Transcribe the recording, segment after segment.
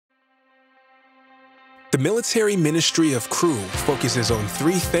military ministry of Cru focuses on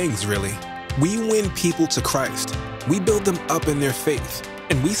three things, really. We win people to Christ, we build them up in their faith,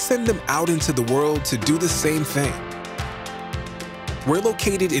 and we send them out into the world to do the same thing. We're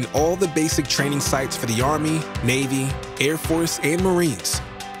located in all the basic training sites for the Army, Navy, Air Force, and Marines.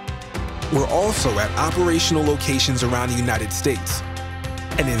 We're also at operational locations around the United States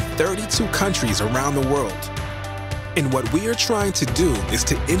and in 32 countries around the world. And what we are trying to do is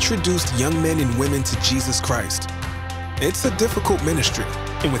to introduce young men and women to Jesus Christ. It's a difficult ministry,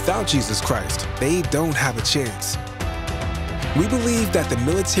 and without Jesus Christ, they don't have a chance. We believe that the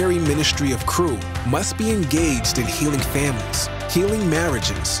military ministry of Cru must be engaged in healing families, healing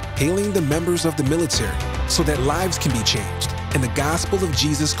marriages, healing the members of the military, so that lives can be changed and the gospel of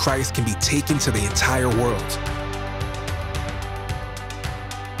Jesus Christ can be taken to the entire world.